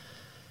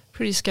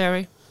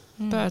scary.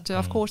 But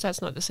of course,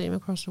 that's not the same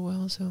across the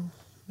world. So,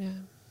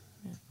 yeah.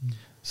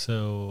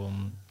 So,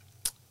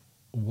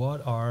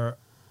 what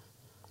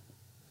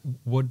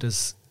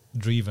does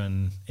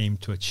Driven aim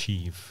to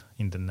achieve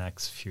in the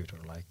next future,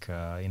 like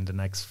in the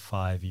next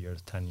 5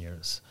 years, 10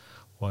 years?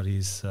 What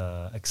is,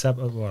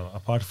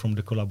 apart from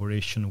the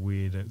collaboration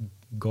with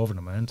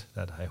government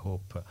that I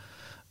hope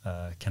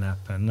can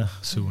happen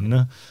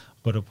soon,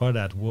 but apart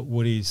that,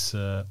 what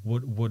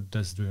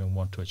does Driven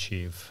want to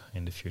achieve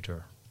in the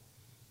future?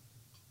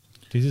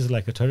 This is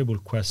like a terrible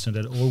question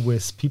that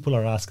always people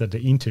are asked at the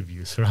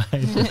interviews,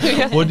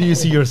 right? What do you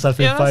see yourself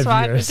in 5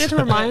 years? It did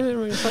remind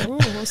me.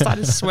 I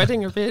started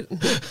sweating a bit.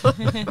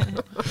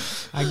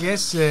 I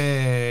guess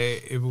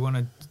if we want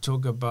to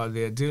talk about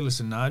the ideal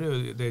scenario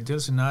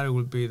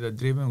will be that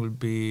Driven will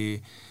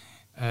be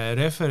a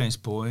reference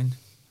point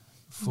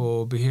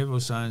for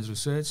behavioral science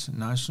research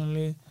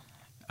nationally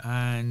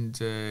and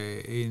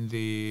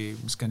in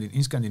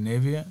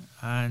Scandinavia,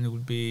 and it will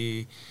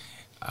be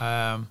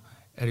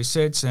a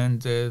research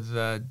center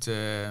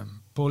that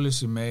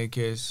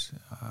policymakers,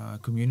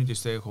 community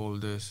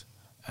stakeholders,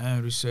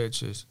 and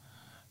researchers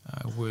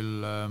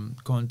will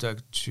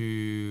contact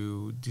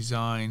to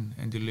design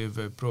and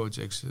deliver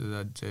projects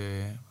that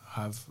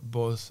have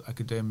both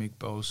academic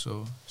but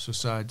also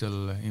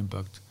societal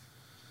impact.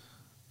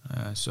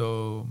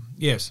 So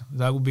yes,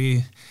 that would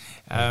be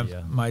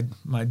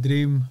my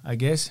dream, I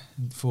guess,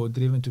 for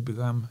Driven to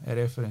become a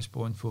reference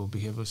point for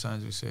behavioral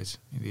science research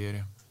in the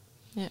area.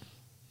 Yeah.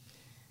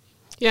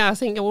 Yeah, I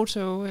think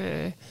also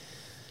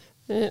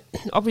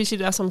obviously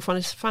there are some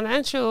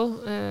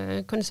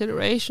financial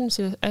considerations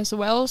as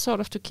well, sort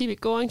of to keep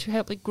it going, to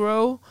help it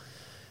grow,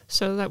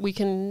 so that we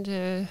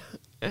can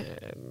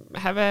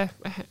have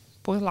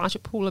both a larger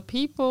pool of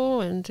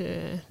people and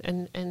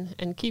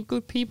keep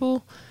good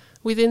people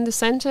within the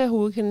center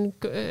who we can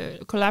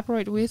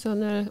collaborate with on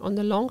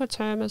the longer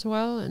term as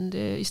well, and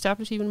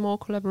establish even more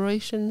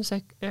collaborations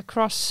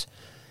across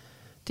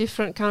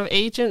different kind of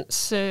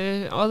agents,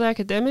 other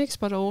academics,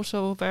 but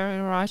also a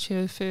variety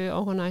of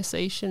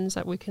organizations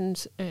that we can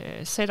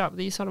set up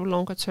these sort of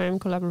longer term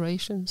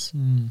collaborations.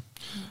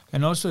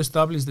 And also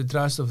establish the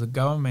trust of the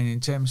government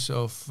in terms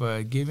of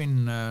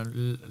giving a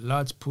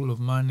large pool of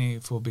money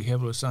for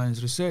behavioral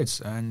science research.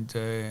 And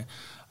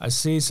I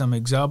see some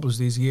examples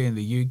this year in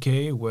the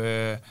UK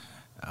where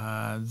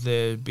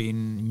there have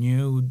been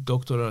new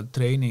doctoral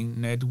training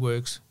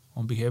networks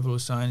on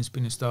behavioral science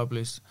being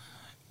established,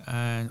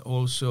 and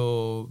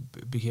also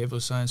behavioral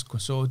science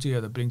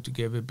consortia that bring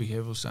together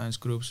behavioral science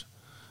groups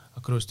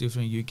across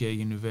different UK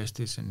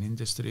universities and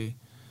industry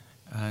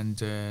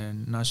and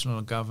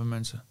national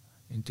governments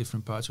in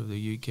different parts of the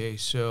UK.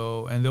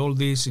 So, and all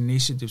these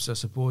initiatives are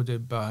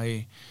supported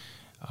by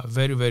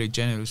very, very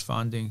generous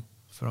funding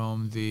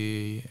from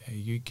the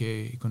UK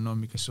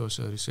Economic and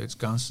Social Research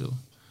Council,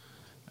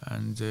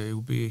 and it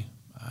would be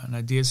an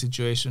ideal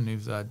situation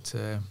if that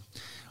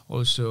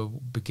also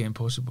became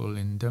possible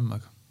in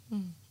Denmark.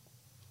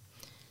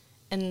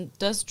 And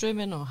does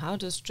Driven, or how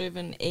does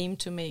Driven aim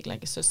to make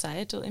like a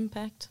societal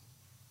impact?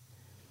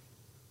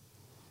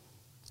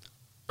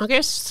 I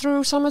guess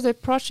through some of the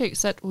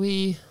projects that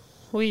we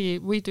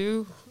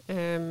do,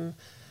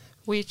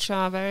 which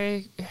are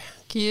very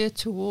geared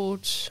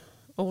towards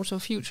also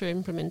future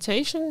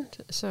implementation.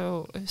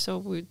 So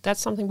that's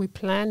something we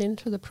plan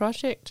into the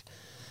project.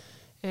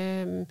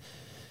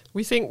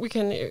 We think we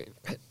can,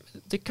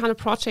 the kind of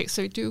projects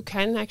that we do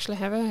can actually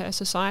have a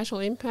societal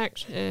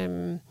impact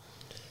in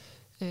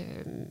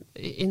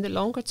the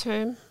longer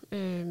term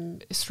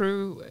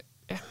through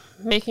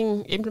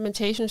making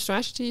implementation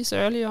strategies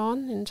early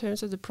on in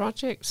terms of the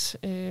projects,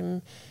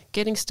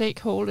 getting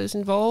stakeholders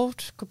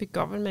involved. Could be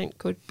government,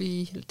 could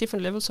be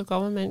different levels of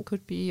government,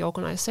 could be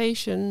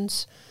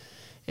organizations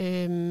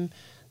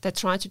that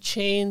try to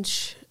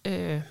change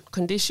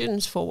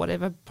conditions for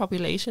whatever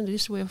population it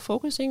is we're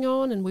focusing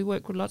on, and we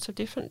work with lots of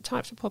different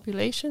types of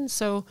populations.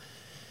 So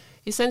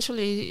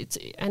essentially,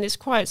 it's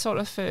quite sort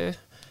of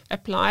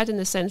applied in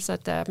the sense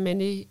that there are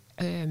many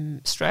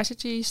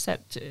strategies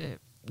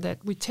that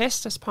we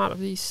test as part of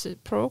these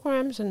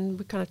programs, and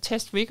we kind of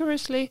test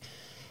rigorously,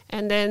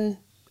 and then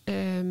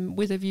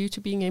with a view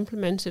to being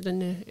implemented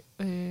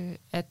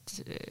at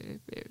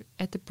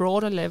the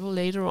broader level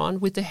later on,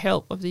 with the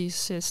help of these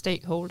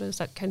stakeholders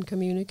that can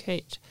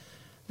communicate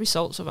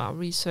results of our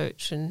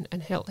research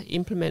and help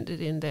implement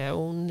it in their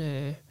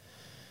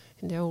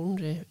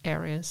own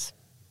areas.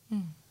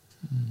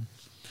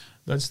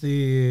 That's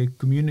the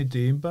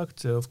community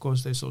impact. Of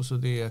course, there's also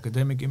the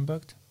academic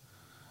impact.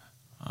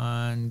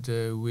 And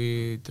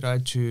we try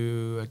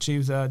to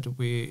achieve that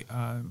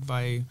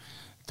by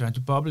trying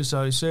to publish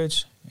our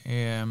research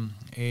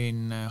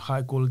in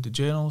high-quality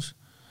journals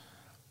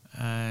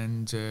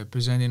and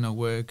presenting our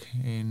work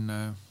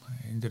in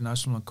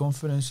international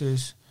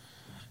conferences,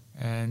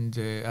 and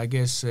I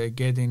guess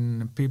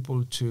getting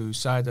people to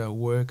cite our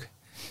work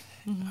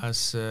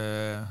as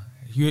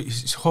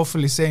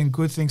hopefully saying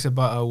good things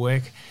about our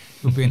work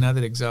would be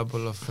another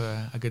example of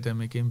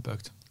academic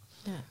impact.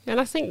 Yeah. And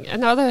I think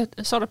another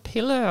sort of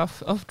pillar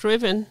of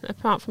Driven,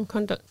 apart from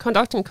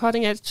conducting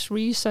cutting-edge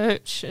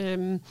research,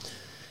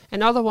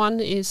 another one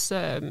is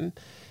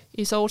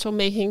also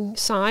making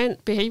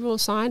behavioral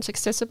science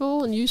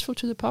accessible and useful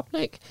to the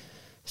public.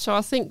 So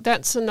I think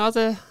that's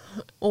another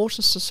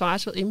also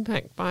societal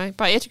impact by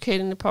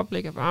educating the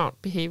public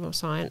about behavioral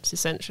science,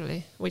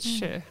 essentially,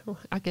 which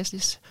I guess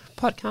this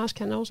podcast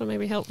can also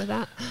maybe help with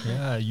that.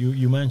 Yeah,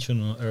 you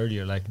mentioned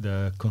earlier like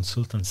the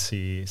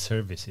consultancy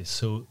services.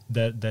 So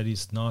that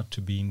is not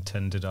to be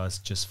intended as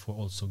just for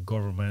also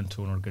government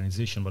or an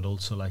organization, but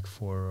also like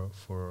for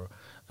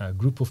a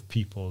group of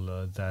people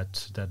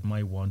that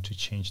might want to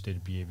change their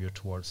behavior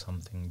towards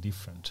something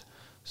different.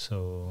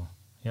 So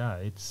yeah,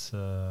 it's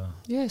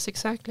yes,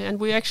 exactly. And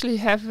we actually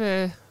have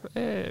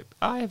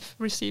I have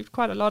received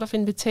quite a lot of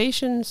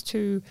invitations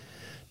to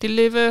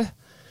deliver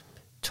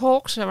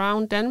talks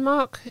around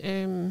Denmark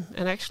and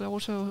actually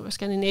also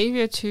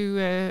Scandinavia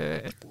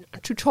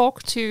to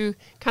talk to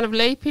kind of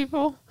lay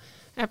people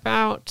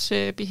about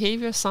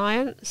behavior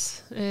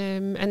science,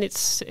 and it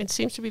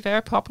seems to be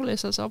very popular.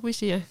 So there's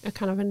obviously a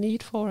kind of a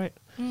need for it.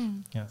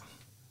 Yeah.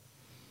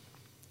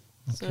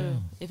 So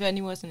if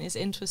anyone is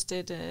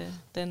interested,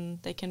 then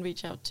they can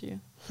reach out to you.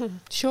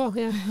 Sure,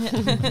 yeah.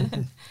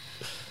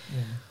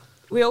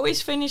 We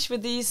always finish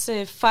with these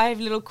 5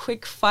 little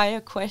quick fire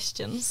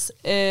questions.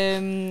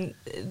 They're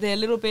a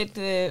little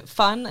bit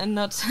fun and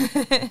not...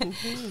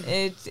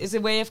 It's a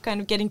way of kind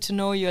of getting to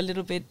know you a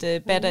little bit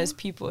better as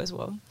people as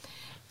well.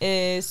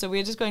 So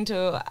we're just going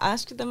to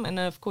ask them, and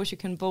of course you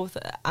can both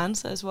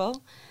answer as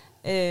well.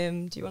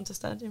 Do you want to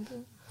start,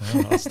 Jimbo?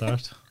 Well, I'll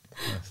start.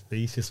 That's the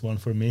easiest one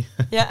for me.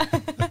 Yeah.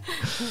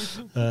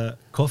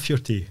 Coffee or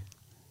tea?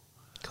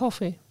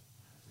 Coffee.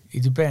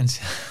 It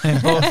depends.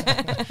 Both.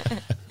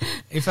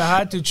 If I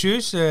had to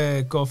choose,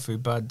 coffee,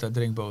 but I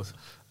drink both.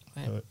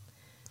 Right.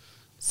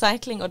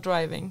 Cycling or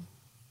driving?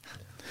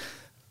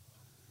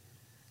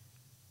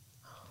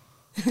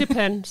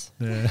 Depends.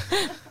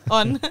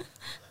 On?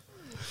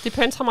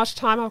 Depends how much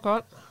time I've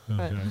got.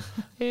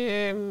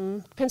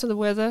 Okay. Depends on the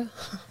weather.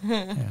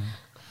 Yeah.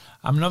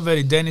 I'm not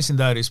very Danish in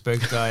that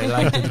respect. I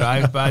like to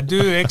drive, but I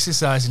do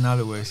exercise in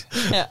other ways.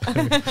 Yeah.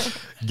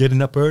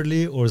 Getting up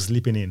early or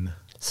sleeping in?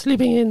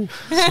 Sleeping in.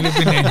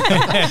 Sleeping in.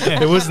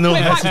 There was no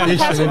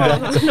hesitation in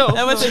that. No.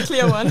 That was a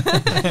clear one.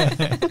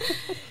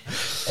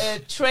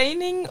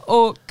 Training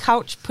or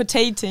couch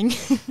potating?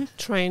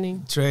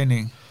 Training.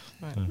 Training.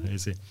 Right.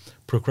 Easy.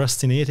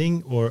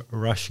 Procrastinating or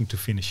rushing to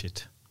finish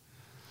it?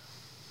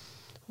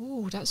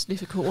 Oh, that's a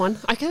difficult one.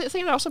 I think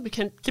it also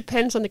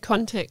depends on the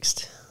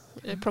context.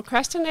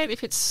 Procrastinate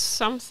if it's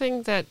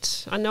something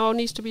that I know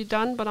needs to be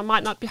done, but I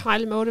might not be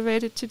highly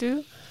motivated to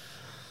do.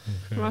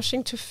 Okay.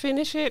 Rushing to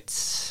finish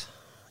it,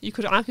 you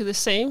could argue the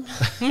same.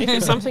 If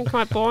it's something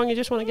quite boring, you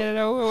just want to get it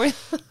over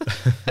with.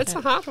 It's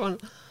a hard one.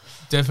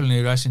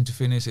 definitely rushing to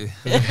finish it.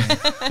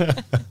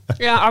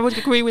 Yeah, I would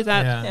agree with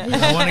that.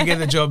 Yeah. I want to get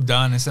the job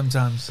done, and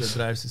sometimes it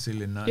drives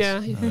Cecilia nuts. Yeah,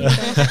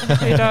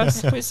 he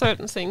does with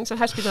certain things. It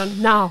has to be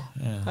done now.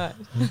 Yeah.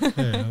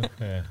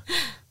 Okay.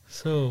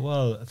 So,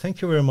 well,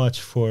 thank you very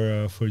much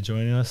for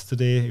joining us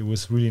today. It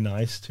was really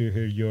nice to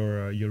hear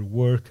your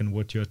work and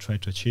what you're trying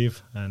to achieve,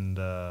 and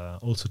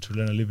also to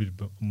learn a little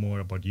bit more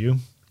about you.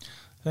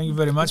 Thank you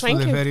very much Thank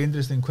for the you. very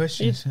interesting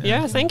questions.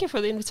 Yeah, thank you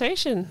for the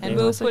invitation. And It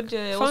we'll was put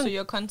also fun.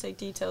 your contact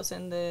details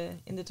in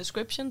the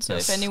description. So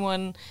Yes.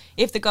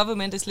 if the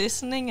government is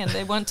listening and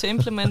they want to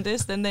implement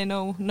this, then they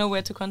know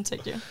where to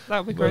contact you.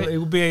 That would be Well, great. it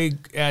would be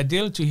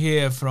ideal to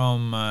hear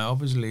from,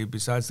 obviously,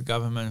 besides the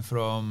government,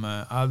 from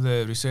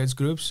other research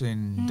groups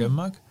in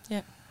Denmark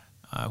Yeah.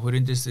 who are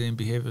interested in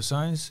behavior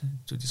science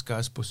to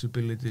discuss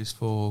possibilities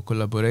for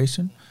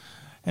collaboration,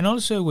 and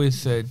also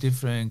with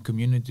different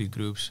community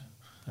groups,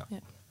 Yeah,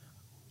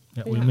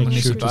 Yeah, we'll make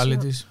sure to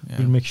municipalities. Yeah.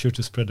 we'll make sure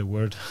to spread the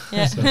word.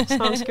 Yeah.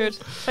 Sounds good.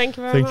 Thank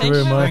you very Thank much. you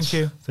very Thank you. much. Thank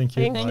you. Thank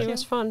you. Thank Bye. you. It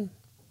was fun.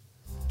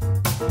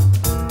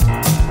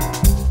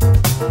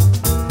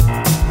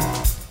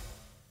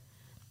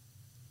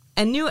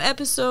 A new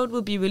episode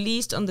will be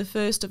released on the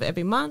 1st of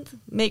every month.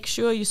 Make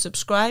sure you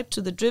subscribe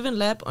to the Driven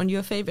Lab on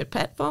your favorite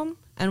platform.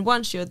 And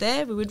once you're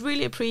there, we would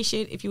really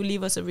appreciate if you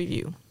leave us a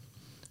review.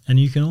 And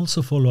you can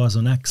also follow us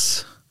on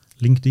X,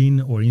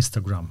 LinkedIn, or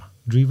Instagram,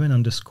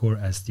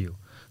 driven_SDU.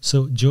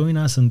 So join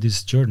us on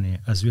this journey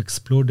as we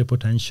explore the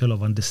potential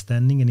of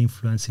understanding and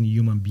influencing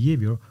human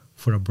behavior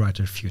for a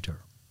brighter future.